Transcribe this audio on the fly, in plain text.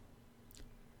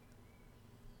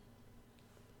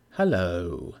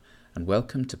Hello, and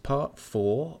welcome to part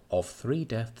 4 of 3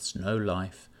 Deaths, No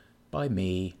Life by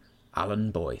me, Alan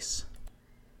Boyce.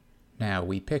 Now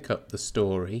we pick up the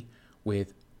story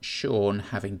with Sean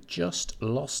having just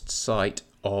lost sight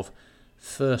of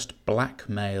first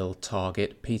blackmail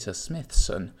target Peter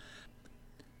Smithson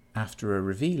after a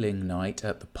revealing night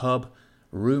at the pub,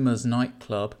 Rumours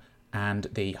nightclub and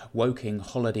the Woking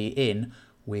Holiday Inn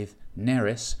with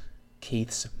Nerys,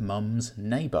 Keith's mum's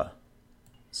neighbour.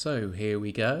 So here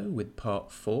we go with part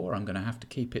 4. I'm going to have to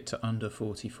keep it to under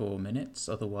 44 minutes,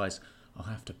 otherwise I'll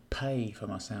have to pay for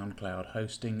my SoundCloud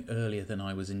hosting earlier than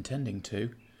I was intending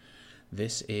to.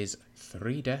 This is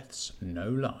 3 Deaths, No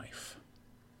Life.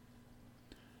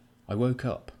 I woke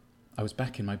up. I was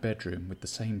back in my bedroom with the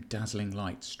same dazzling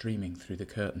light streaming through the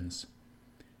curtains.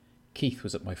 Keith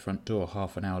was at my front door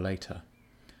half an hour later.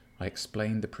 I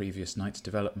explained the previous night's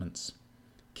developments.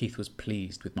 Keith was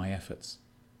pleased with my efforts.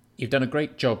 "You've done a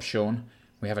great job, Sean.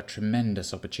 We have a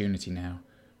tremendous opportunity now.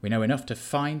 We know enough to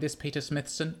find this Peter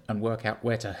Smithson and work out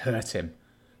where to hurt him.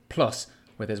 Plus,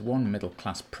 where there's one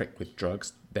middle-class prick with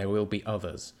drugs, there will be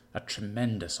others. A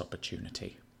tremendous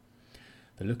opportunity."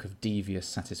 The look of devious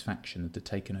satisfaction that had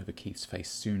taken over Keith's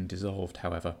face soon dissolved,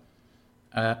 however.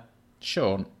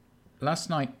 Sean, last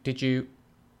night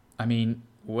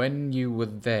when you were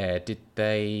there, did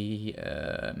they,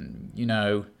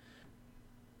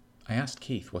 I asked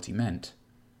Keith what he meant.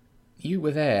 "You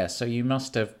were there, so you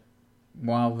must have,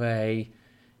 while they...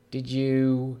 Did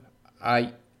you...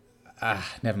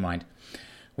 never mind.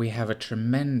 We have a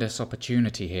tremendous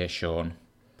opportunity here, Sean."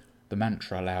 The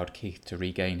mantra allowed Keith to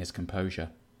regain his composure.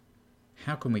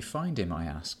 "How can we find him?" I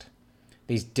asked.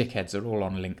 "These dickheads are all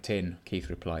on LinkedIn," Keith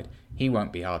replied. "He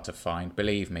won't be hard to find,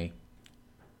 believe me."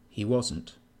 He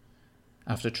wasn't.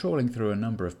 After trawling through a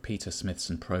number of Peter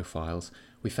Smithson profiles,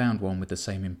 we found one with the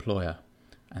same employer,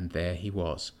 and there he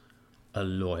was, a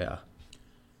lawyer.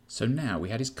 So now we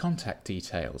had his contact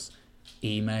details,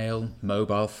 email,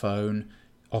 mobile phone,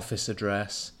 office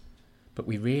address, but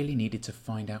we really needed to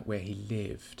find out where he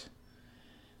lived.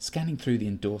 Scanning through the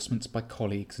endorsements by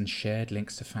colleagues and shared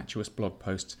links to fatuous blog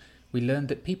posts, we learned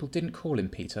that people didn't call him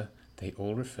Peter, they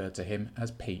all referred to him as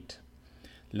Pete.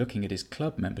 Looking at his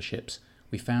club memberships,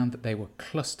 we found that they were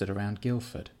clustered around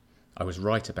Guildford. I was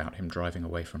right about him driving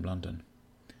away from London.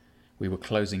 We were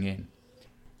closing in.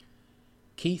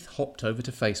 Keith hopped over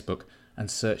to Facebook and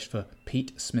searched for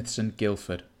Pete Smithson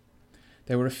Guildford.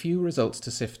 There were a few results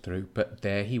to sift through, but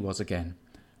there he was again.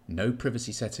 No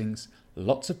privacy settings,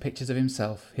 lots of pictures of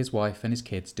himself, his wife and his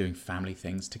kids doing family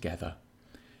things together.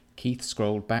 Keith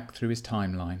scrolled back through his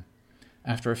timeline.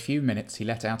 After a few minutes he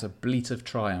let out a bleat of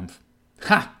triumph.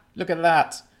 "Ha! Look at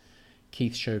that!"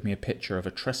 Keith showed me a picture of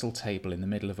a trestle table in the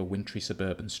middle of a wintry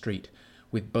suburban street,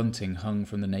 with bunting hung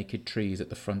from the naked trees at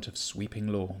the front of sweeping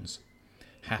lawns.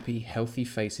 Happy, healthy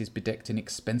faces bedecked in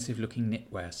expensive-looking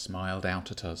knitwear smiled out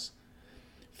at us.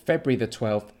 "February the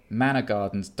 12th, Manor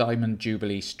Gardens Diamond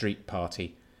Jubilee Street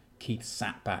Party." Keith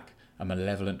sat back, a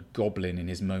malevolent goblin in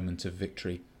his moment of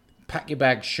victory. "Pack your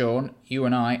bags, Sean. You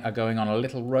and I are going on a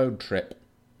little road trip."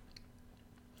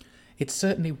 It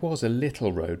certainly was a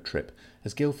little road trip,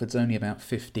 as Guildford's only about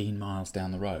 15 miles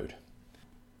down the road.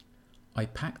 I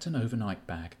packed an overnight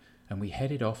bag, and we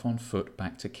headed off on foot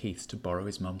back to Keith's to borrow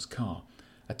his mum's car,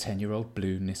 a 10-year-old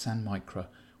blue Nissan Micra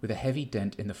with a heavy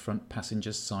dent in the front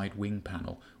passenger's side wing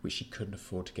panel, which she couldn't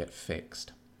afford to get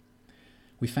fixed.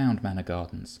 We found Manor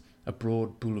Gardens, a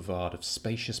broad boulevard of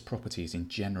spacious properties in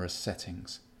generous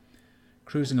settings.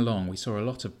 Cruising along, we saw a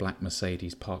lot of black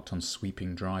Mercedes parked on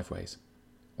sweeping driveways.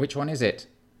 "Which one is it?"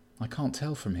 "I can't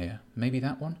tell from here. Maybe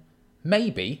that one?"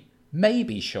 Maybe,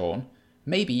 Sean.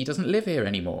 Maybe he doesn't live here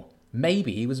anymore.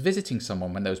 Maybe he was visiting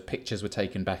someone when those pictures were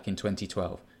taken back in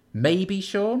 2012. Maybe,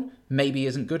 Sean. Maybe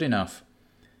isn't good enough."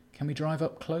 "Can we drive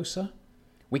up closer?"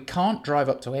 "We can't drive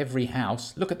up to every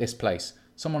house. Look at this place.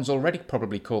 Someone's already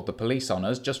probably called the police on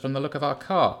us just from the look of our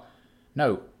car.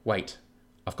 No, wait.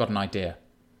 I've got an idea."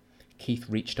 Keith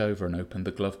reached over and opened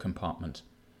the glove compartment.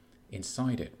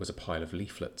 Inside it was a pile of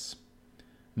leaflets.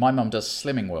 "My mum does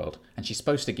Slimming World, and she's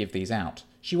supposed to give these out.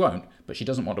 She won't, but she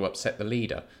doesn't want to upset the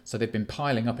leader, so they've been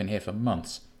piling up in here for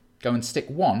months. Go and stick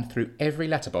one through every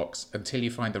letterbox until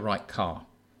you find the right car."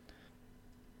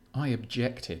 I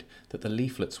objected that the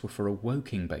leaflets were for a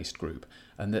Woking-based group,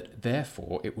 and that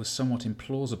therefore it was somewhat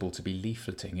implausible to be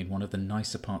leafleting in one of the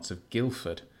nicer parts of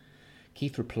Guildford.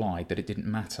 Keith replied that it didn't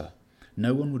matter.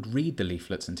 No one would read the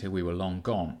leaflets until we were long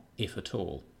gone, if at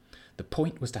all. The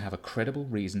point was to have a credible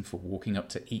reason for walking up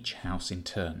to each house in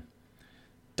turn.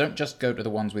 "Don't just go to the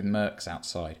ones with Mercs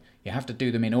outside. You have to do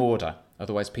them in order,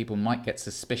 otherwise people might get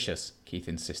suspicious," Keith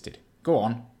insisted. "Go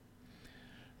on."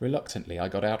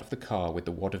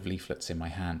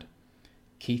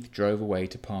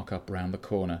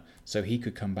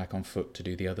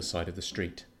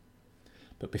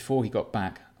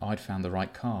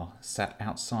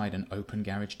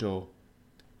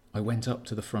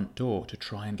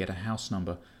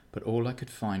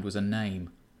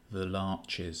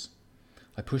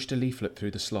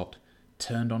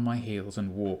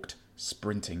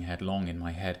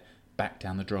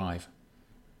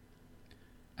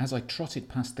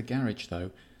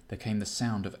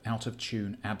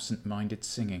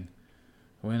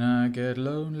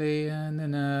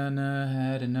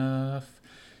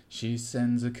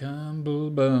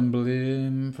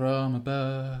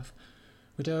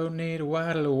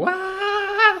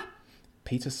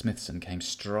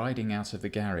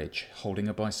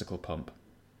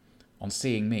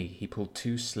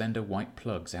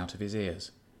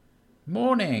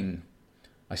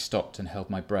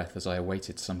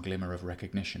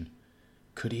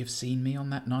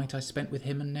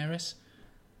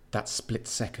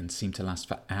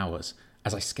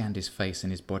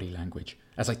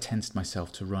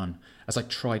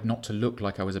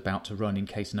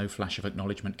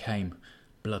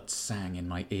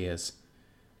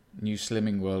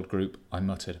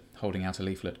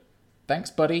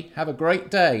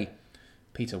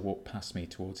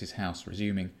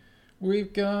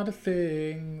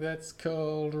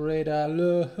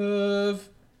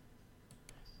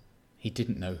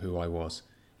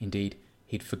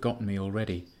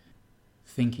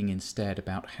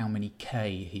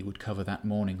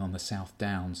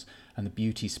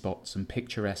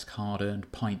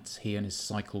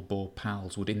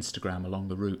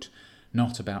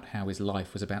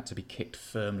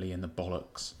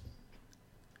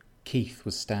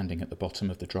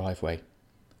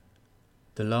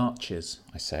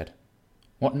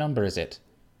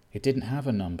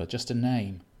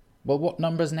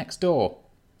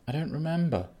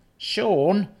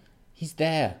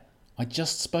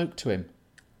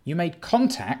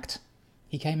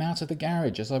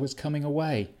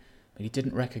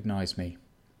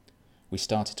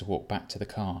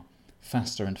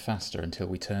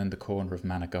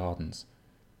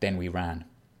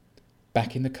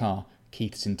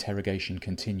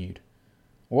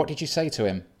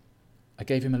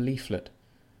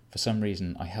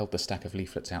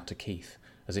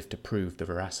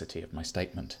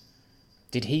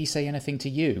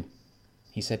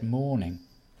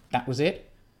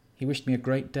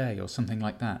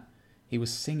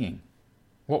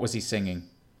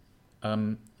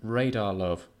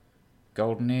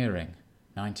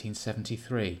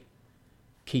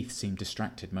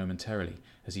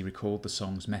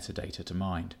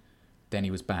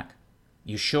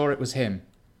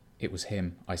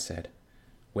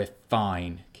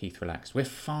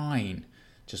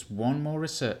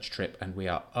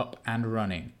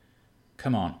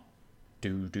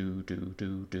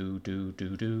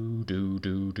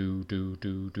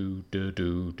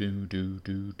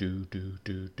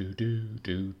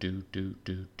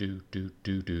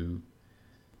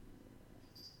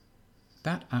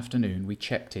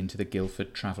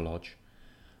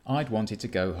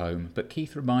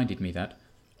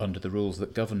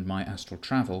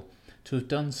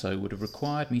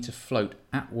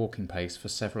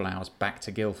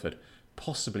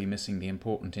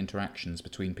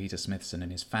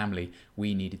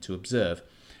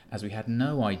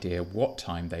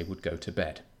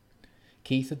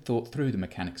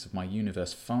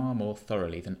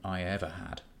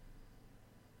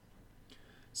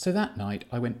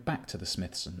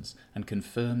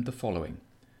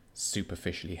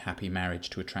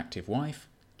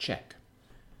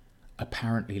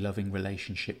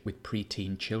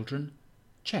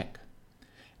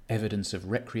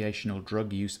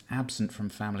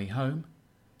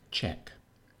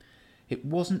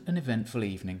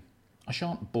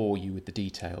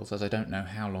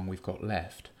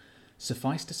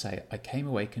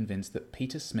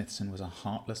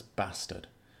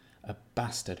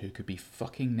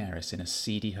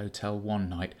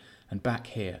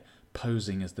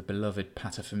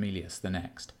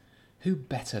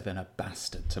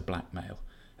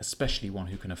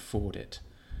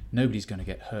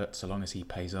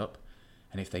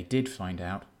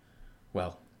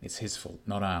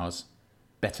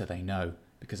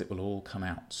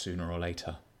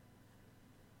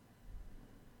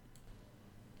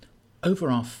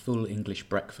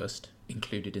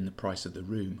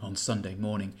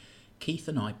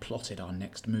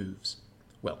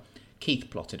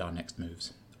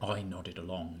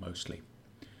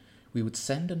 We would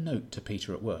send a note to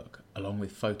Peter at work, along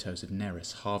with photos of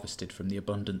Neris harvested from the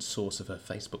abundant source of her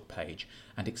Facebook page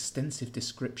and extensive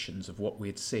descriptions of what we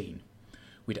had seen.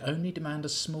 We'd only demand a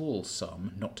small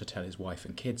sum not to tell his wife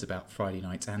and kids about Friday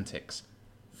night's antics.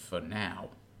 For now.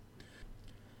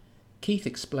 Keith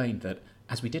explained that,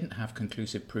 as we didn't have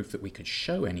conclusive proof that we could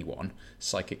show anyone,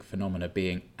 psychic phenomena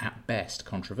being at best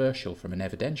controversial from an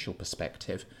evidential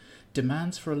perspective,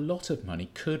 demands for a lot of money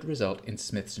could result in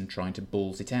Smithson trying to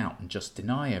balls it out and just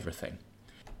deny everything.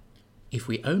 If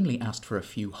we only asked for a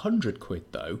few £100,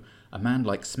 though, a man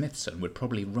like Smithson would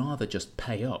probably rather just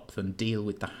pay up than deal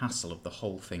with the hassle of the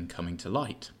whole thing coming to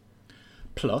light.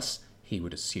 Plus, he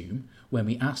would assume, when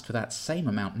we asked for that same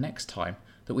amount next time,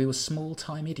 that we were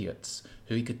small-time idiots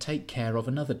who he could take care of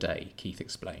another day, Keith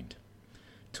explained.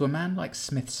 To a man like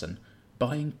Smithson,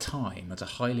 buying time at a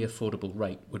highly affordable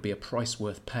rate would be a price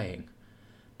worth paying,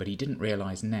 but he didn't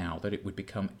realise now that it would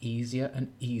become easier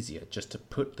and easier just to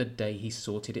put the day he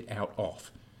sorted it out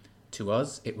off. To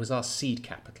us, it was our seed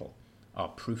capital, our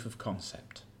proof of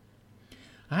concept.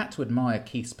 I had to admire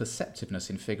Keith's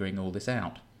perceptiveness in figuring all this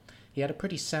out. He had a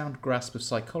pretty sound grasp of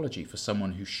psychology for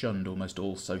someone who shunned almost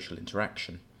all social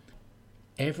interaction.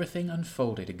 Everything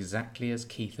unfolded exactly as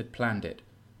Keith had planned it.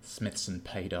 Smithson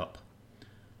paid up.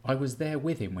 I was there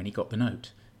with him when he got the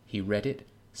note. He read it,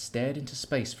 stared into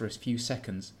space for a few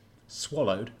seconds,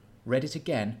 swallowed, read it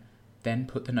again, then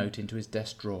put the note into his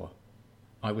desk drawer.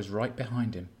 I was right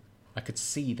behind him. I could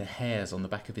see the hairs on the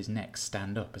back of his neck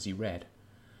stand up as he read.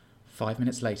 5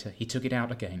 minutes later, he took it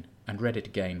out again and read it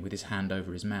again with his hand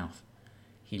over his mouth.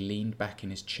 He leaned back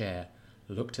in his chair,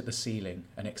 looked at the ceiling,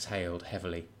 and exhaled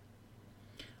heavily.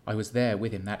 I was there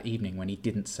with him that evening when he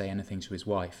didn't say anything to his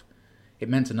wife. It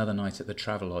meant another night at the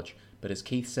Travelodge, but as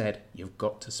Keith said, you've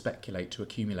got to speculate to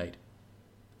accumulate.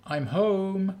 "I'm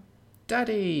home!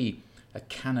 Daddy!" A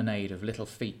cannonade of little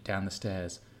feet down the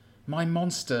stairs. "My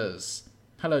monsters!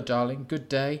 Hello, darling. Good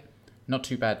day?" "Not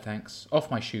too bad, thanks.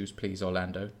 Off my shoes, please,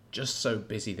 Orlando. Just so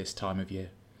busy this time of year."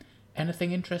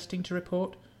 "Anything interesting to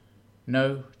report?"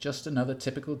 "No, just another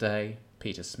typical day."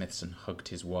 Peter Smithson hugged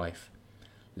his wife.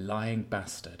 Lying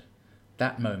bastard.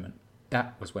 That moment,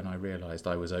 that was when I realised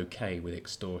I was okay with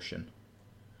extortion.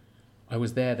 I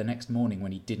was there the next morning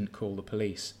when he didn't call the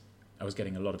police. I was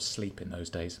getting a lot of sleep in those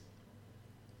days.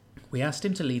 We asked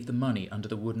him to leave the money under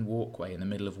the wooden walkway in the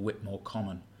middle of Whitmore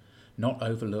Common. Not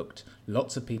overlooked,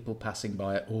 lots of people passing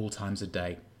by at all times of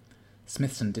day.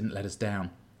 Smithson didn't let us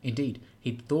down. Indeed,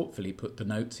 he'd thoughtfully put the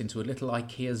notes into a little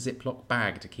IKEA Ziploc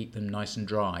bag to keep them nice and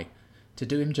dry. To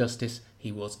do him justice,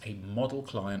 he was a model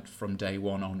client from day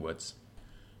one onwards.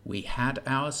 We had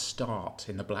our start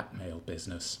in the blackmail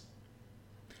business.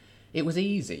 It was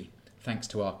easy, thanks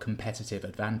to our competitive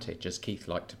advantage, as Keith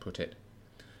liked to put it.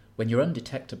 When you're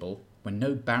undetectable, when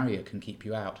no barrier can keep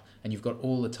you out, and you've got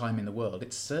all the time in the world,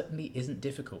 it certainly isn't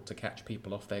difficult to catch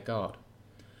people off their guard.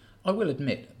 I will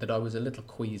admit that I was a little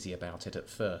queasy about it at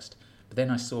first, but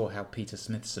then I saw how Peter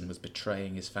Smithson was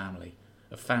betraying his family,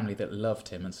 a family that loved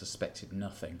him and suspected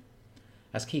nothing.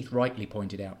 As Keith rightly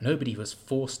pointed out, nobody was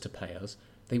forced to pay us.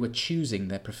 They were choosing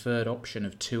their preferred option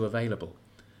of two available,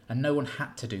 and no one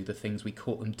had to do the things we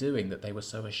caught them doing that they were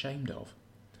so ashamed of.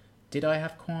 Did I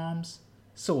have qualms?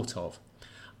 Sort of.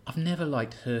 I've never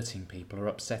liked hurting people or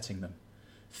upsetting them.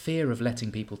 Fear of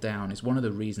letting people down is one of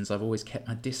the reasons I've always kept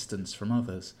my distance from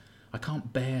others. I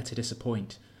can't bear to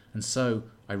disappoint, and so,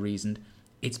 I reasoned,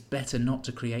 it's better not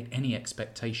to create any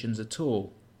expectations at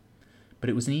all. But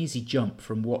it was an easy jump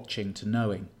from watching to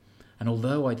knowing, and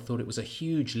although I'd thought it was a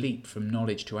huge leap from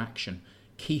knowledge to action,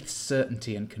 Keith's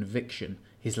certainty and conviction,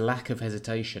 his lack of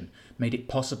hesitation, made it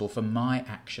possible for my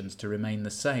actions to remain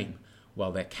the same,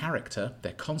 while their character,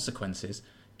 their consequences,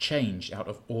 changed out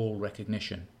of all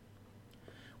recognition.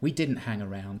 We didn't hang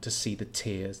around to see the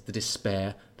tears, the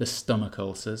despair, the stomach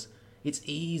ulcers. It's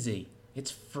easy. It's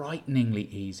frighteningly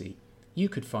easy. You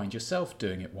could find yourself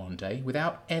doing it one day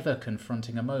without ever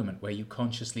confronting a moment where you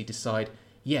consciously decide,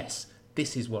 yes,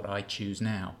 this is what I choose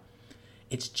now.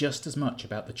 It's just as much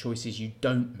about the choices you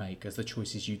don't make as the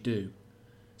choices you do.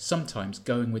 Sometimes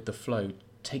going with the flow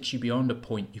takes you beyond a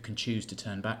point you can choose to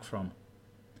turn back from.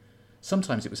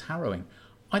 Sometimes it was harrowing.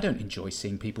 I don't enjoy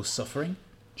seeing people suffering.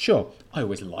 Sure, I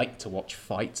always liked to watch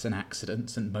fights and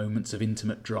accidents and moments of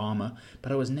intimate drama,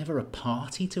 but I was never a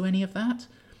party to any of that.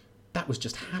 That was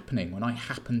just happening when I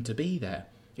happened to be there.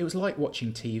 It was like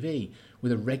watching TV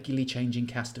with a regularly changing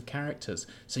cast of characters,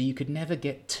 so you could never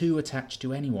get too attached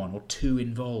to anyone or too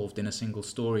involved in a single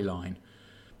storyline.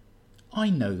 I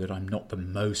know that I'm not the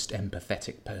most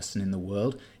empathetic person in the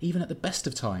world, even at the best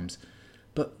of times,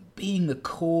 but being the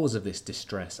cause of this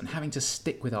distress and having to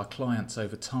stick with our clients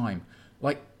over time,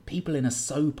 like people in a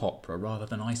soap opera rather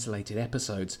than isolated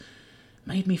episodes,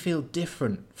 made me feel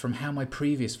different from how my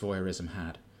previous voyeurism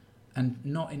had, and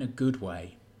not in a good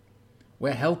way.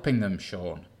 "We're helping them,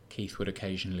 Sean," Keith would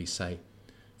occasionally say.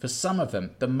 "For some of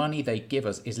them, the money they give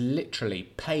us is literally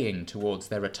paying towards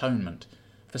their atonement.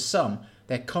 For some,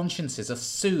 their consciences are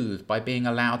soothed by being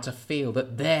allowed to feel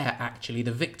that they're actually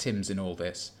the victims in all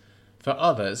this. For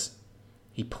others—"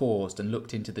 He paused and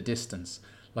looked into the distance,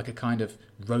 like a kind of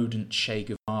rodent Che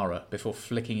Guevara, before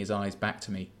flicking his eyes back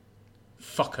to me.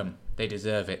 "Fuck 'em, they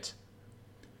deserve it."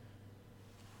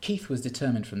 Keith was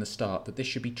determined from the start that this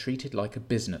should be treated like a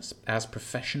business, as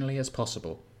professionally as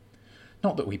possible.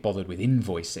 Not that we bothered with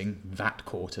invoicing, VAT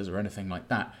quarters, or anything like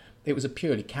that. It was a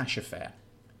purely cash affair.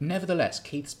 Nevertheless,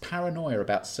 Keith's paranoia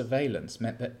about surveillance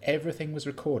meant that everything was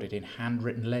recorded in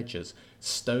handwritten ledgers,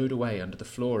 stowed away under the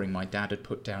flooring my dad had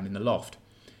put down in the loft.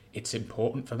 "It's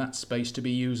important for that space to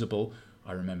be usable,"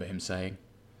 I remember him saying.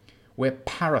 "We're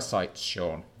parasites,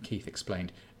 Sean," Keith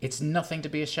explained. "It's nothing to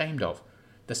be ashamed of.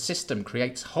 The system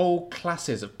creates whole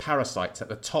classes of parasites at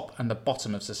the top and the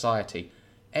bottom of society.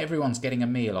 Everyone's getting a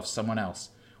meal off someone else.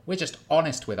 We're just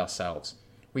honest with ourselves.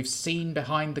 We've seen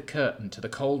behind the curtain to the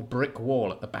cold brick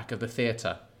wall at the back of the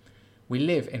theatre. We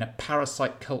live in a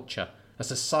parasite culture, a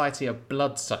society of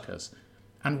bloodsuckers.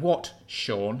 And what,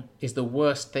 Sean, is the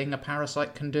worst thing a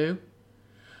parasite can do?"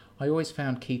 I always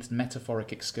found Keith's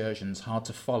metaphoric excursions hard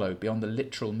to follow beyond the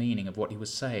literal meaning of what he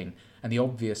was saying and the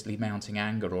obviously mounting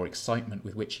anger or excitement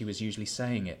with which he was usually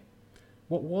saying it.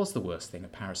 What was the worst thing a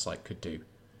parasite could do?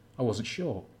 I wasn't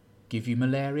sure. Give you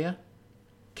malaria?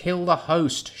 "Kill the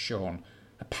host, Sean.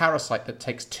 A parasite that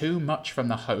takes too much from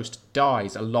the host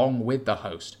dies along with the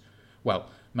host. Well,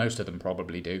 most of them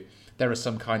probably do. There are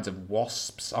some kinds of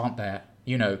wasps, aren't there?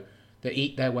 You know, that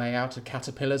eat their way out of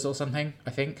caterpillars or something,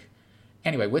 I think.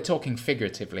 Anyway, we're talking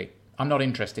figuratively. I'm not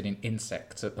interested in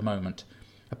insects at the moment.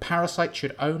 A parasite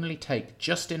should only take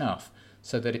just enough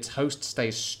so that its host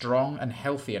stays strong and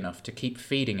healthy enough to keep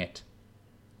feeding it."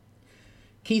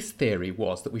 Keith's theory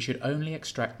was that we should only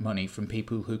extract money from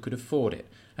people who could afford it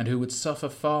and who would suffer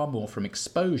far more from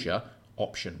exposure,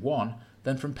 option 1,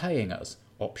 than from paying us,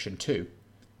 option 2.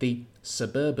 The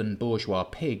suburban bourgeois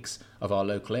pigs of our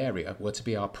local area were to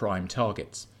be our prime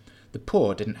targets. The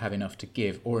poor didn't have enough to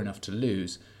give or enough to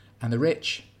lose, and the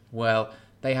rich, well,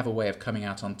 they have a way of coming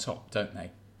out on top, don't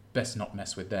they? Best not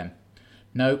mess with them.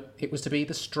 No, it was to be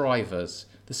the strivers,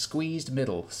 the squeezed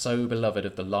middle, so beloved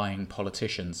of the lying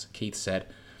politicians, Keith said,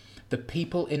 the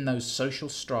people in those social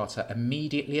strata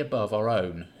immediately above our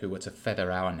own who were to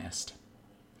feather our nest.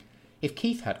 If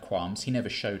Keith had qualms, he never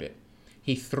showed it.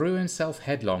 He threw himself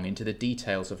headlong into the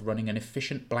details of running an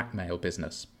efficient blackmail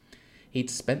business. He'd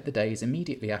spent the days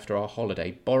immediately after our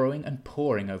holiday borrowing and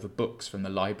poring over books from the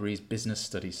library's business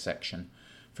studies section,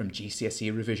 from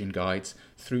GCSE revision guides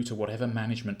through to whatever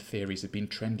management theories had been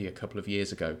trendy a couple of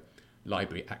years ago,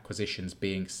 library acquisitions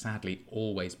being sadly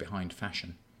always behind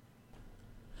fashion.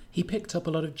 He picked up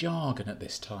a lot of jargon at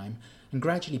this time and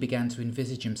gradually began to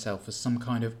envisage himself as some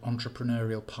kind of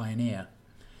entrepreneurial pioneer.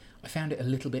 I found it a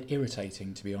little bit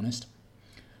irritating, to be honest.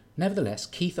 Nevertheless,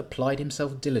 Keith applied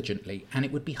himself diligently, and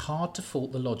it would be hard to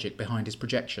fault the logic behind his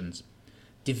projections.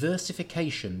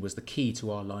 Diversification was the key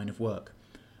to our line of work.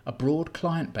 A broad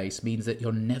client base means that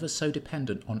you're never so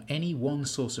dependent on any one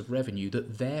source of revenue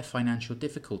that their financial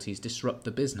difficulties disrupt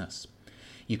the business.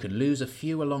 You can lose a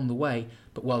few along the way,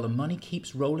 but while the money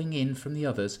keeps rolling in from the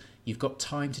others, you've got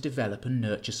time to develop and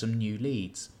nurture some new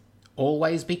leads.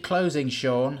 "Always be closing,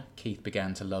 Sean," Keith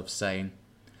began to love saying.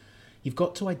 You've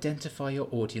got to identify your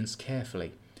audience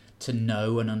carefully, to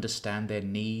know and understand their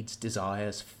needs,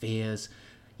 desires, fears.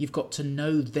 You've got to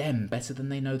know them better than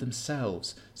they know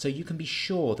themselves, so you can be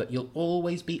sure that you'll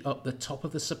always be up the top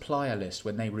of the supplier list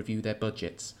when they review their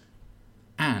budgets,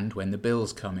 and when the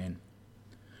bills come in.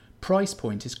 Price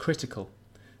point is critical.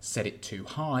 Set it too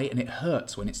high and it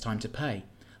hurts when it's time to pay.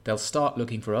 They'll start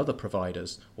looking for other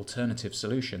providers, alternative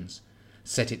solutions.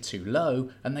 Set it too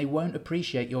low and they won't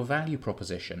appreciate your value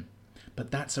proposition. But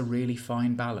that's a really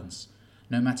fine balance.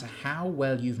 No matter how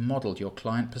well you've modelled your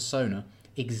client persona,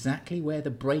 exactly where the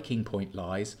breaking point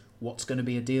lies, what's going to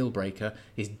be a deal breaker,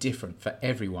 is different for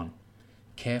everyone.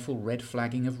 Careful red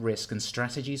flagging of risk and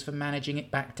strategies for managing it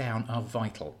back down are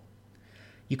vital.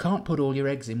 You can't put all your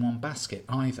eggs in one basket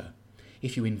either.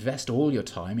 If you invest all your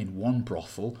time in one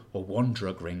brothel or one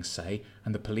drug ring, say,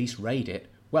 and the police raid it,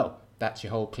 well, that's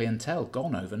your whole clientele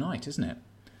gone overnight, isn't it?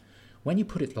 When you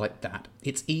put it like that,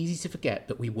 it's easy to forget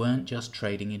that we weren't just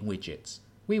trading in widgets.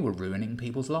 We were ruining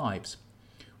people's lives.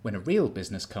 When a real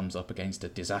business comes up against a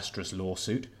disastrous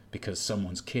lawsuit because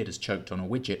someone's kid has choked on a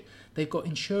widget, they've got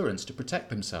insurance to protect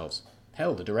themselves.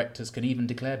 Hell, the directors can even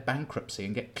declare bankruptcy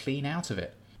and get clean out of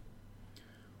it.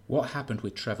 What happened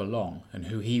with Trevor Long and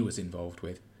who he was involved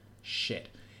with? Shit,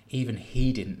 even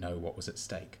he didn't know what was at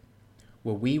stake.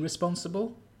 Were we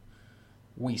responsible?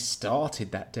 We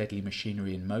started that deadly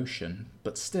machinery in motion,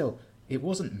 but still, it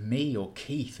wasn't me or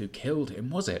Keith who killed him,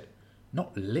 was it?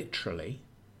 Not literally.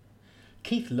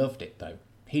 Keith loved it, though.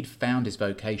 He'd found his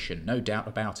vocation, no doubt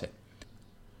about it.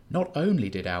 Not only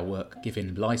did our work give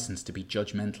him license to be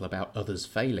judgmental about others'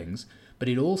 failings, but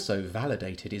it also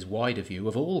validated his wider view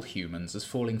of all humans as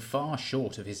falling far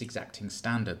short of his exacting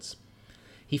standards.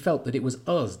 He felt that it was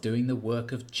us doing the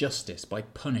work of justice by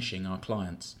punishing our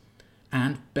clients.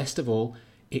 And, best of all,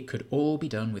 it could all be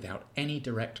done without any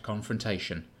direct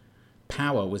confrontation.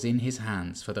 Power was in his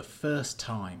hands for the first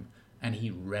time, and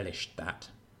he relished that.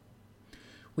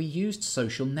 We used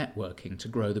social networking to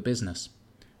grow the business.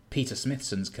 Peter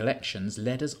Smithson's collections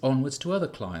led us onwards to other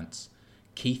clients.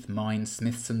 Keith mined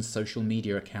Smithson's social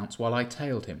media accounts while I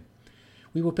tailed him.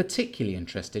 We were particularly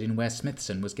interested in where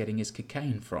Smithson was getting his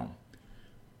cocaine from.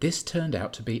 This turned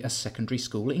out to be a secondary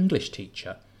school English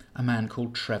teacher, a man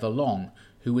called Trevor Long,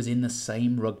 who was in the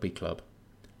same rugby club.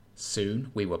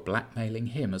 Soon we were blackmailing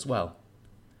him as well.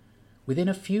 Within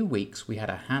a few weeks we had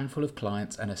a handful of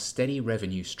clients and a steady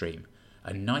revenue stream,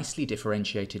 a nicely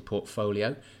differentiated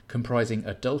portfolio comprising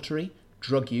adultery,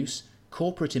 drug use,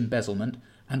 corporate embezzlement,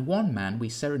 and one man we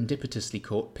serendipitously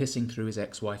caught pissing through his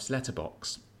ex-wife's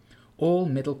letterbox. All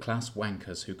middle-class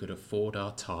wankers who could afford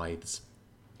our tithes.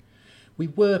 We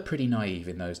were pretty naive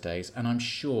in those days, and I'm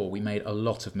sure we made a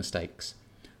lot of mistakes.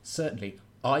 Certainly,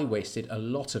 I wasted a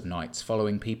lot of nights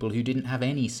following people who didn't have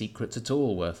any secrets at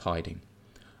all worth hiding.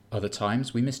 Other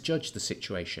times we misjudged the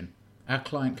situation. Our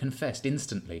client confessed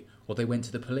instantly, or they went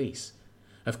to the police.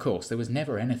 Of course, there was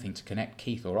never anything to connect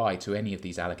Keith or I to any of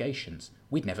these allegations.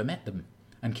 We'd never met them,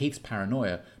 and Keith's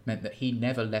paranoia meant that he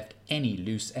never left any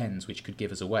loose ends which could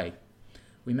give us away.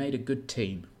 We made a good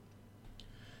team.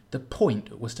 The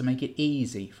point was to make it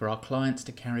easy for our clients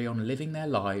to carry on living their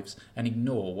lives and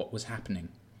ignore what was happening.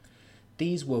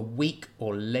 These were weak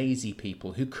or lazy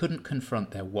people who couldn't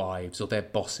confront their wives or their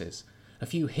bosses. A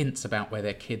few hints about where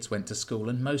their kids went to school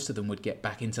and most of them would get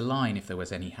back into line if there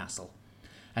was any hassle.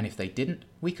 And if they didn't,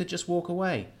 we could just walk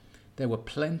away. There were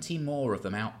plenty more of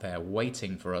them out there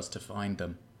waiting for us to find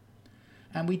them.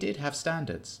 And we did have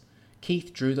standards.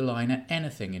 Keith drew the line at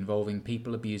anything involving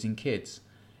people abusing kids.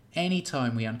 Any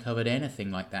time we uncovered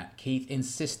anything like that, Keith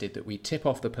insisted that we tip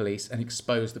off the police and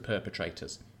expose the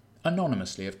perpetrators.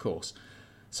 Anonymously, of course.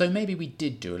 So maybe we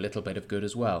did do a little bit of good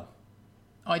as well.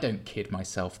 I don't kid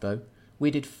myself, though.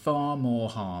 We did far more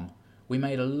harm. We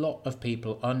made a lot of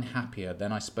people unhappier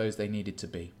than I suppose they needed to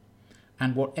be.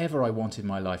 And whatever I wanted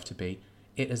my life to be,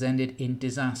 it has ended in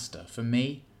disaster for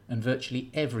me and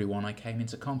virtually everyone I came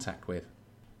into contact with.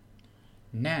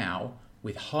 Now,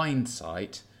 with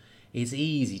hindsight, it's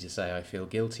easy to say I feel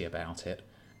guilty about it,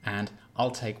 and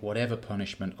I'll take whatever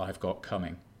punishment I've got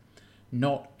coming.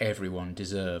 Not everyone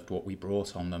deserved what we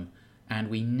brought on them, and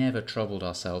we never troubled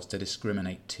ourselves to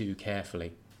discriminate too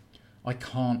carefully. I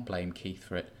can't blame Keith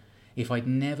for it. If I'd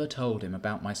never told him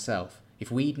about myself,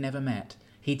 if we'd never met,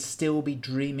 he'd still be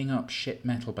dreaming up shit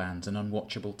metal bands and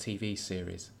unwatchable TV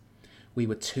series. We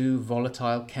were two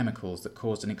volatile chemicals that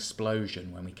caused an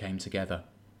explosion when we came together.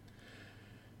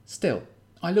 Still,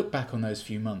 I look back on those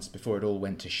few months before it all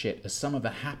went to shit as some of the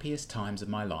happiest times of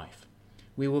my life.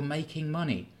 We were making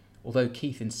money, although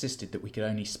Keith insisted that we could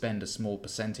only spend a small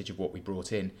percentage of what we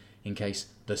brought in case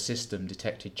the system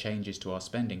detected changes to our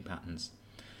spending patterns.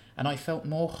 And I felt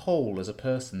more whole as a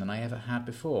person than I ever had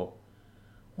before.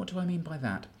 What do I mean by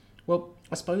that? Well,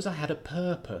 I suppose I had a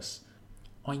purpose.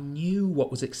 I knew what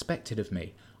was expected of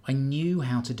me. I knew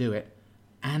how to do it.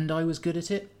 And I was good at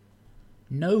it.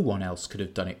 No one else could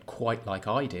have done it quite like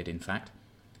I did, in fact.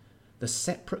 The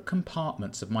separate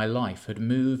compartments of my life had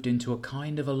moved into a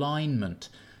kind of alignment,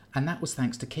 and that was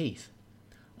thanks to Keith.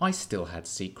 I still had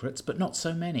secrets, but not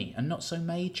so many, and not so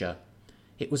major.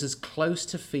 It was as close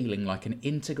to feeling like an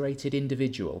integrated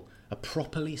individual, a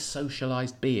properly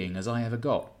socialised being as I ever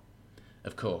got.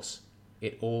 Of course,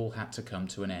 it all had to come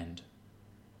to an end.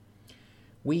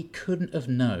 We couldn't have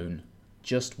known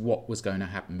just what was going to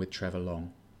happen with Trevor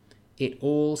Long. It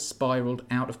all spiralled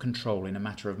out of control in a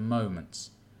matter of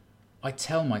moments. I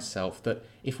tell myself that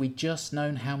if we'd just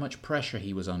known how much pressure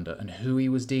he was under and who he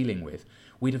was dealing with,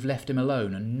 we'd have left him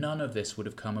alone and none of this would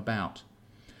have come about.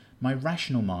 My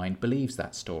rational mind believes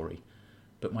that story,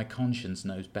 but my conscience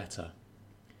knows better.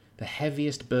 The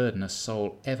heaviest burden a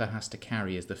soul ever has to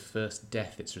carry is the first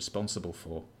death it's responsible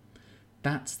for.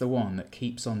 That's the one that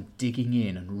keeps on digging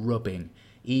in and rubbing,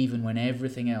 even when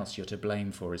everything else you're to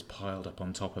blame for is piled up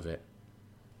on top of it.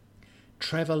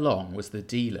 Trevor Long was the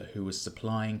dealer who was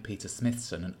supplying Peter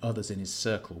Smithson and others in his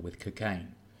circle with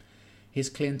cocaine. His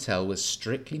clientele was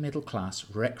strictly middle-class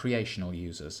recreational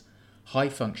users,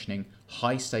 high-functioning,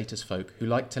 high-status folk who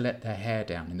liked to let their hair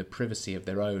down in the privacy of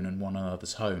their own and one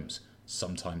another's homes,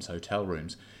 sometimes hotel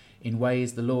rooms, in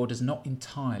ways the law does not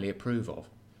entirely approve of.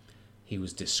 He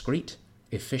was discreet,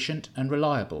 efficient and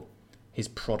reliable. His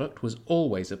product was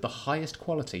always of the highest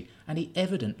quality, and he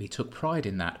evidently took pride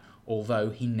in that, although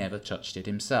he never touched it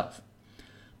himself.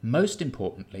 Most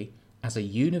importantly, as a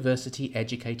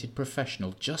university-educated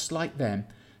professional just like them,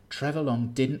 Trevor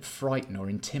Long didn't frighten or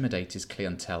intimidate his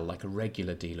clientele like a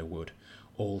regular dealer would,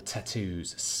 all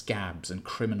tattoos, scabs and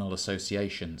criminal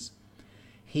associations.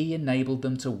 He enabled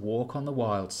them to walk on the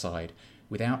wild side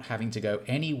without having to go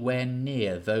anywhere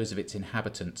near those of its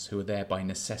inhabitants who were there by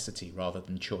necessity rather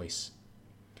than choice.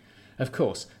 Of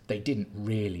course, they didn't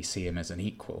really see him as an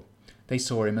equal. They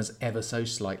saw him as ever so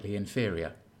slightly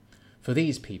inferior. For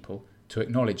these people, to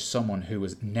acknowledge someone who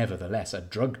was nevertheless a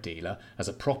drug dealer as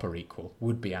a proper equal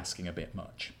would be asking a bit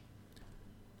much.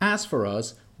 As for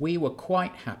us, we were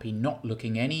quite happy not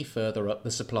looking any further up the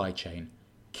supply chain,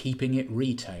 keeping it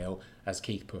retail, as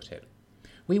Keith put it.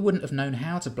 We wouldn't have known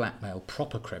how to blackmail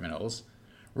proper criminals.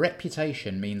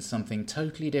 Reputation means something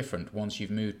totally different once you've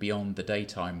moved beyond the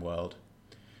daytime world.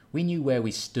 We knew where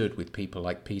we stood with people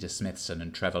like Peter Smithson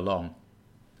and Trevor Long.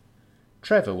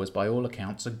 Trevor was by all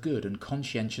accounts a good and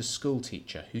conscientious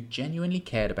schoolteacher who genuinely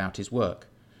cared about his work.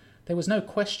 There was no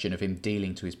question of him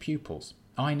dealing to his pupils.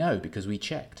 I know because we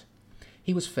checked.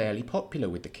 He was fairly popular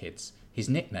with the kids, his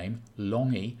nickname,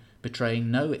 Longy, betraying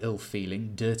no ill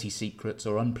feeling, dirty secrets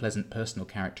or unpleasant personal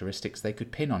characteristics they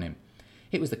could pin on him.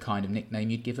 It was the kind of nickname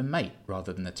you'd give a mate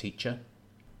rather than a teacher.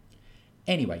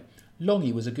 Anyway,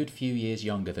 Longy was a good few years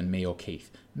younger than me or Keith,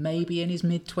 maybe in his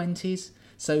mid-20s.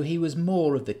 So he was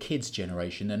more of the kids'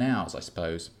 generation than ours, I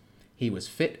suppose. He was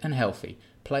fit and healthy,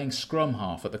 playing scrum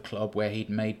half at the club where he'd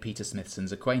made Peter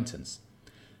Smithson's acquaintance.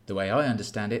 The way I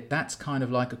understand it, that's kind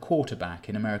of like a quarterback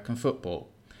in American football.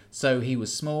 So he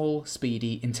was small,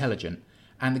 speedy, intelligent,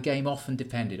 and the game often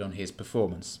depended on his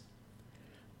performance.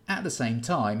 At the same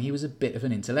time, he was a bit of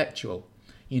an intellectual.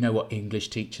 You know what English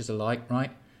teachers are like,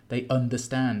 right? They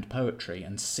understand poetry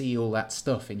and see all that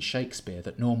stuff in Shakespeare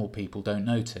that normal people don't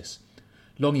notice.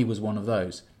 Longy was one of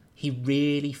those. He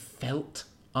really felt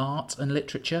art and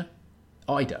literature.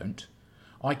 I don't.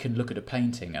 I can look at a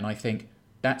painting and I think,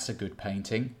 that's a good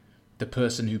painting. The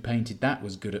person who painted that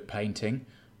was good at painting.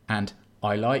 And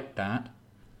I like that.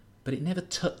 But it never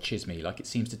touches me like it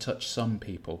seems to touch some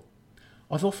people.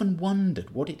 I've often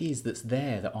wondered what it is that's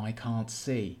there that I can't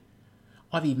see.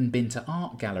 I've even been to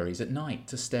art galleries at night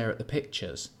to stare at the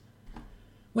pictures.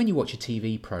 When you watch a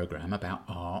TV programme about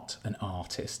art and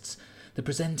artists, the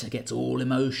presenter gets all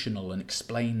emotional and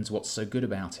explains what's so good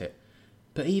about it.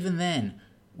 But even then,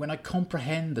 when I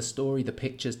comprehend the story the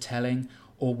picture's telling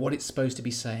or what it's supposed to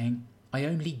be saying, I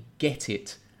only get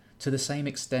it to the same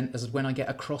extent as when I get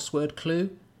a crossword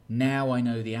clue. Now I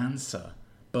know the answer,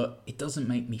 but it doesn't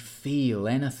make me feel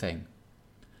anything.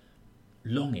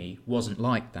 Longy wasn't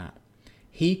like that.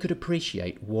 He could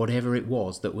appreciate whatever it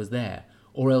was that was there,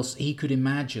 or else he could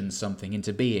imagine something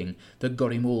into being that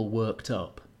got him all worked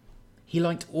up. He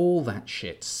liked all that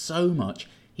shit so much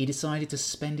he decided to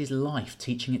spend his life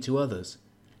teaching it to others.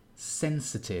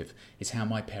 Sensitive is how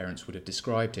my parents would have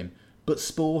described him, but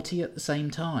sporty at the same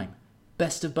time.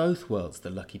 Best of both worlds, the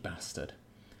lucky bastard.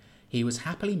 He was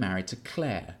happily married to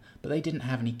Claire, but they didn't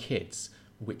have any kids,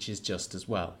 which is just as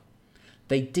well.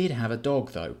 They did have a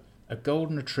dog though, a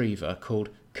golden retriever called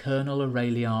Colonel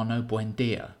Aureliano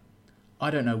Buendia.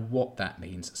 I don't know what that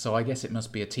means, so I guess it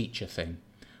must be a teacher thing.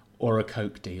 Or a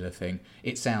coke dealer thing.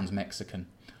 It sounds Mexican.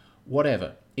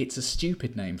 Whatever, it's a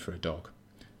stupid name for a dog.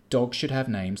 Dogs should have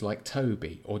names like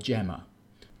Toby or Gemma.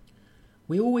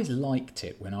 We always liked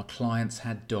it when our clients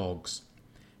had dogs.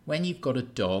 When you've got a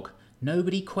dog,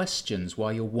 nobody questions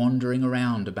why you're wandering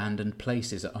around abandoned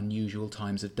places at unusual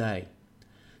times of day.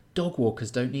 Dog walkers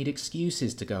don't need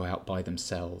excuses to go out by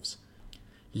themselves.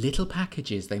 Little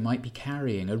packages they might be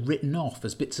carrying are written off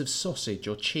as bits of sausage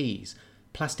or cheese,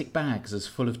 plastic bags as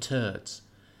full of turds.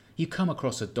 You come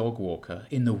across a dog walker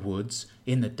in the woods,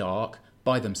 in the dark,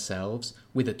 by themselves,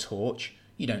 with a torch.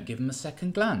 You don't give them a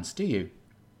second glance, do you?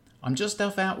 I'm just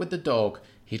off out with the dog,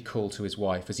 he'd call to his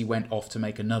wife as he went off to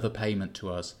make another payment to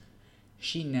us.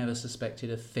 She never suspected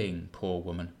a thing, poor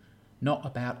woman. Not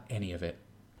about any of it.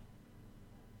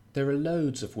 There are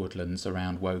loads of woodlands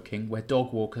around Woking where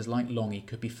dog walkers like Longy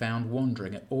could be found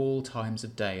wandering at all times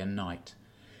of day and night.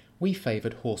 We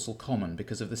favoured Horsell Common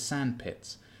because of the sand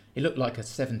pits. It looked like a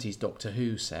 70s Doctor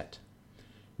Who set.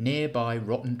 Nearby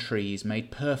rotten trees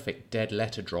made perfect dead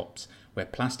letter drops where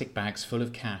plastic bags full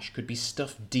of cash could be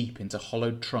stuffed deep into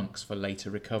hollowed trunks for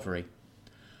later recovery.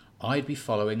 I'd be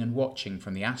following and watching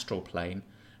from the astral plane,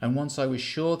 and once I was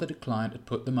sure that a client had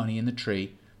put the money in the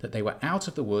tree, that they were out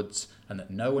of the woods and that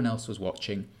no one else was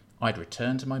watching, I'd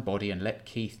return to my body and let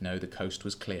Keith know the coast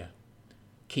was clear.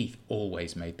 Keith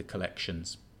always made the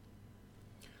collections.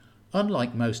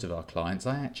 Unlike most of our clients,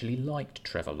 I actually liked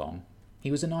Trevor Long. He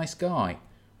was a nice guy.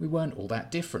 We weren't all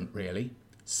that different, really.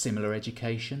 Similar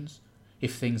educations.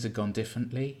 If things had gone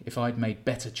differently, if I'd made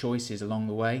better choices along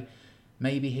the way,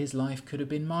 maybe his life could have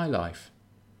been my life.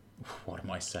 What am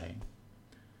I saying?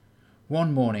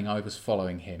 One morning I was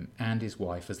following him and his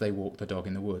wife as they walked the dog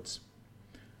in the woods.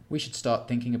 We should start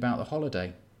thinking about the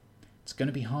holiday. It's going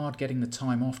to be hard getting the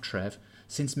time off, Trev.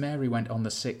 Since Mary went on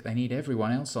the sick, they need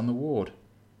everyone else on the ward.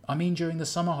 I mean during the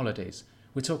summer holidays.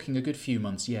 We're talking a good few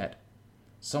months yet.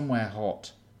 Somewhere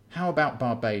hot. How about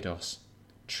Barbados?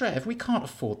 Trev, we can't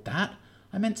afford that.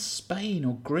 I meant Spain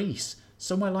or Greece,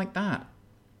 somewhere like that.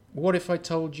 What if I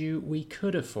told you we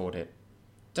could afford it?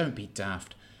 Don't be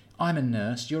daft. I'm a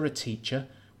nurse, you're a teacher.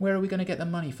 Where are we going to get the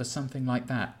money for something like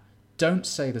that? Don't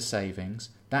say the savings.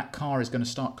 That car is going to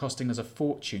start costing us a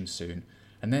fortune soon,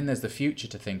 and then there's the future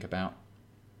to think about.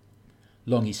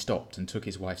 Longy stopped and took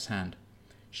his wife's hand.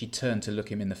 She turned to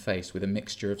look him in the face with a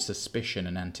mixture of suspicion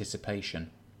and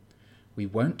anticipation. We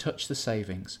won't touch the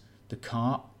savings. The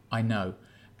car, I know,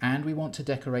 and we want to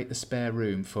decorate the spare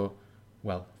room for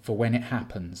when it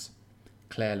happens.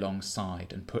 Claire Long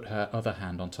sighed and put her other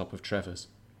hand on top of Trevor's.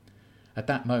 At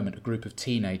that moment, a group of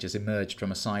teenagers emerged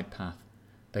from a side path.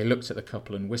 They looked at the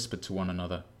couple and whispered to one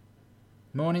another.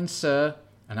 "Morning, sir,"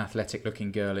 an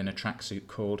athletic-looking girl in a tracksuit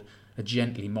called, a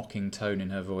gently mocking tone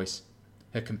in her voice.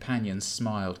 Her companions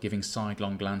smiled, giving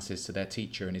sidelong glances to their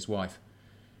teacher and his wife.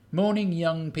 "Morning,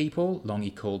 young people,"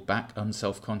 Longy called back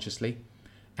unself-consciously.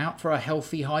 "Out for a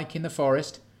healthy hike in the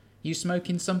forest? You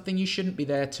smoking something you shouldn't be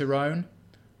there, Tyrone?"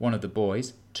 One of the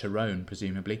boys, Tyrone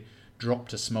presumably,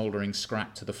 dropped a smouldering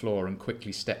scrap to the floor and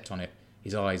quickly stepped on it,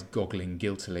 his eyes goggling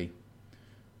guiltily.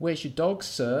 "Where's your dog,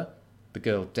 sir?" The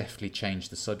girl deftly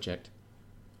changed the subject.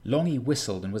 Longy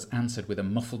whistled and was answered with a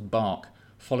muffled bark,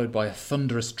 followed by a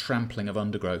thunderous trampling of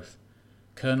undergrowth.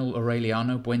 Colonel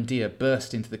Aureliano Buendia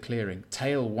burst into the clearing,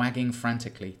 tail wagging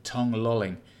frantically, tongue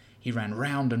lolling. He ran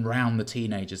round and round the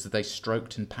teenagers as they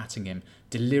stroked and patting him,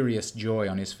 delirious joy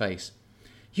on his face.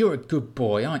 "You're a good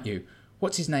boy, aren't you?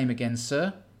 What's his name again,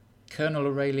 sir?" "Colonel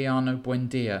Aureliano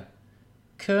Buendia."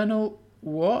 "Colonel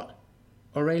what?"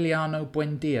 "Aureliano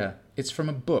Buendia. It's from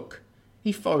a book."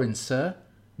 "He foreign, sir?"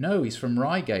 "No, he's from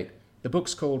Reigate. The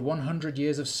book's called 100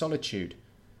 Years of Solitude."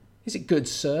 "Is it good,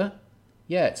 sir?"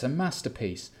 "Yeah, it's a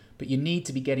masterpiece, but you need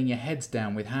to be getting your heads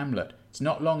down with Hamlet. It's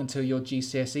not long until your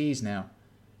GCSEs now."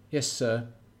 "Yes, sir."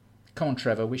 "Come on,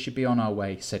 Trevor, we should be on our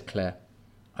way," said Claire.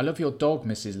 "I love your dog,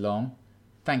 Mrs. Long."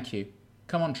 "Thank you.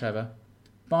 Come on, Trevor."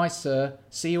 "Bye, sir.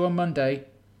 See you on Monday."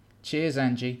 "Cheers,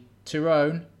 Angie.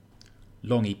 Tyrone."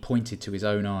 Longy pointed to his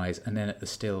own eyes and then at the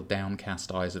still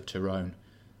downcast eyes of Tyrone.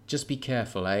 "Just be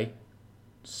careful, eh?"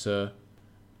 "Sir,"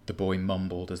 the boy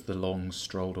mumbled as the Longs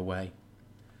strolled away.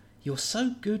 "You're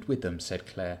so good with them," said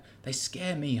Claire. "They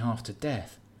scare me half to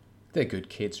death." "They're good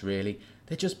kids, really.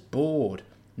 They're just bored.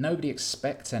 Nobody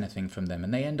expects anything from them,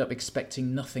 and they end up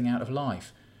expecting nothing out of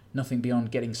life. Nothing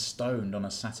beyond getting stoned on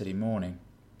a Saturday morning."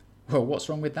 "Well, what's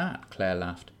wrong with that?" Claire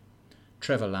laughed.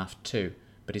 Trevor laughed too,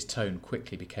 but his tone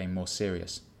quickly became more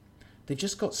serious. "They've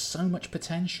just got so much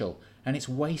potential, and it's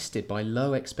wasted by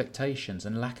low expectations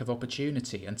and lack of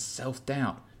opportunity and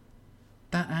self-doubt.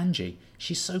 That Angie,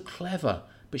 she's so clever,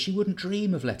 but she wouldn't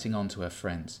dream of letting on to her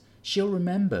friends. She'll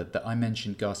remember that I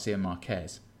mentioned Garcia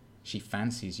Marquez. She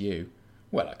fancies you.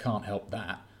 Well, I can't help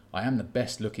that. I am the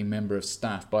best-looking member of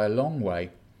staff by a long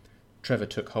way." Trevor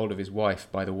took hold of his wife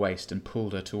by the waist and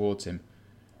pulled her towards him.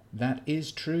 "That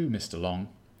is true, Mr. Long."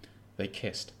 They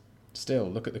kissed. "Still,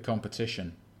 look at the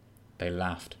competition." They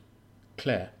laughed.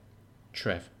 "Claire,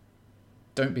 Trev,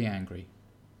 don't be angry."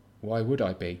 "Why would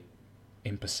I be?"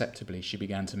 Imperceptibly, she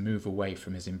began to move away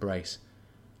from his embrace.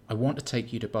 "I want to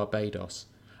take you to Barbados,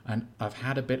 and I've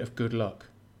had a bit of good luck."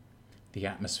 The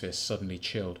atmosphere suddenly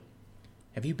chilled.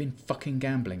 "Have you been fucking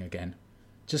gambling again?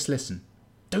 Just listen.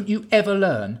 Don't you ever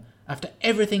learn? After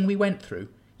everything we went through,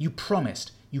 you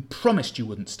promised you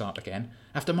wouldn't start again,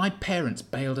 after my parents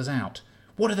bailed us out.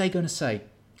 What are they going to say?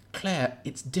 Claire,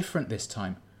 it's different this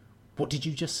time." "What did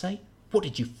you just say? What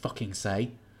did you fucking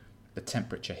say?" The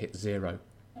temperature hit 0.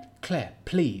 "Claire,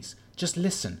 please, just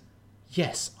listen.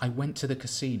 Yes, I went to the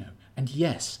casino, and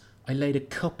yes, I laid a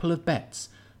couple of bets.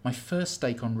 My first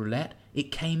stake on roulette, it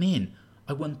came in.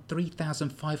 I won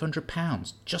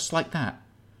 £3,500, just like that.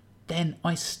 Then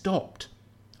I stopped.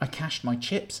 I cashed my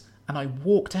chips and I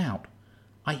walked out.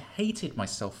 I hated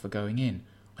myself for going in.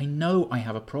 I know I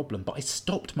have a problem, but I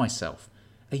stopped myself.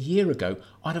 A year ago,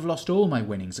 I'd have lost all my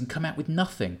winnings and come out with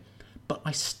nothing. But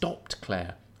I stopped,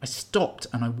 Claire. I stopped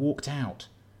and I walked out.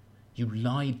 You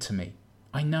lied to me.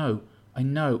 I know,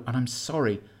 and I'm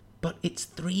sorry. But it's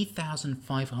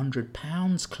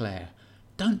 £3,500, Claire.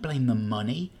 Don't blame the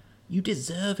money. You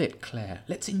deserve it, Claire.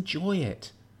 Let's enjoy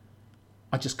it.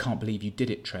 I just can't believe you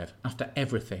did it, Trev, after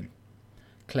everything.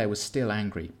 Claire was still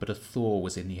angry, but a thaw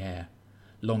was in the air.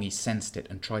 Longy sensed it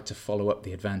and tried to follow up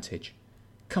the advantage.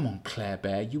 Come on, Claire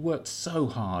Bear, you worked so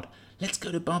hard. Let's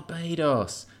go to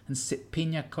Barbados and sip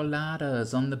pina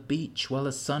coladas on the beach while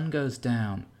the sun goes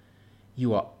down.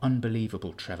 You are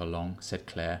unbelievable, Trevor Long, said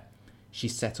Claire. She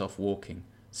set off walking,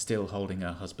 still holding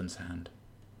her husband's hand.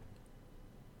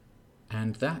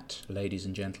 And that, ladies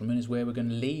and gentlemen, is where we're going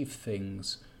to leave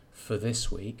things for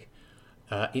this week.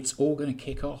 It's all going to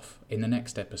kick off in the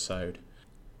next episode.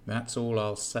 That's all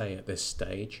I'll say at this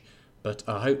stage, but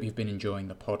I hope you've been enjoying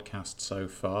the podcast so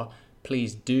far.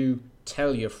 Please do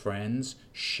tell your friends,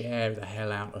 share the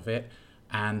hell out of it,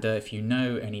 and if you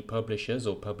know any publishers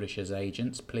or publishers'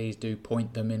 agents, please do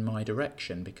point them in my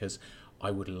direction, because I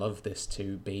would love this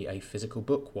to be a physical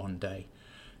book one day.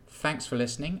 Thanks for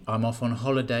listening. I'm off on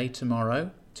holiday tomorrow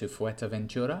to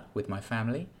Fuerteventura with my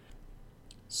family.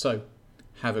 So,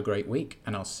 have a great week,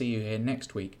 and I'll see you here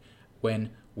next week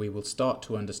when we will start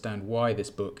to understand why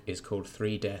this book is called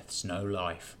 3 Deaths, No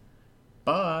Life.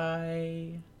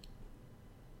 Bye!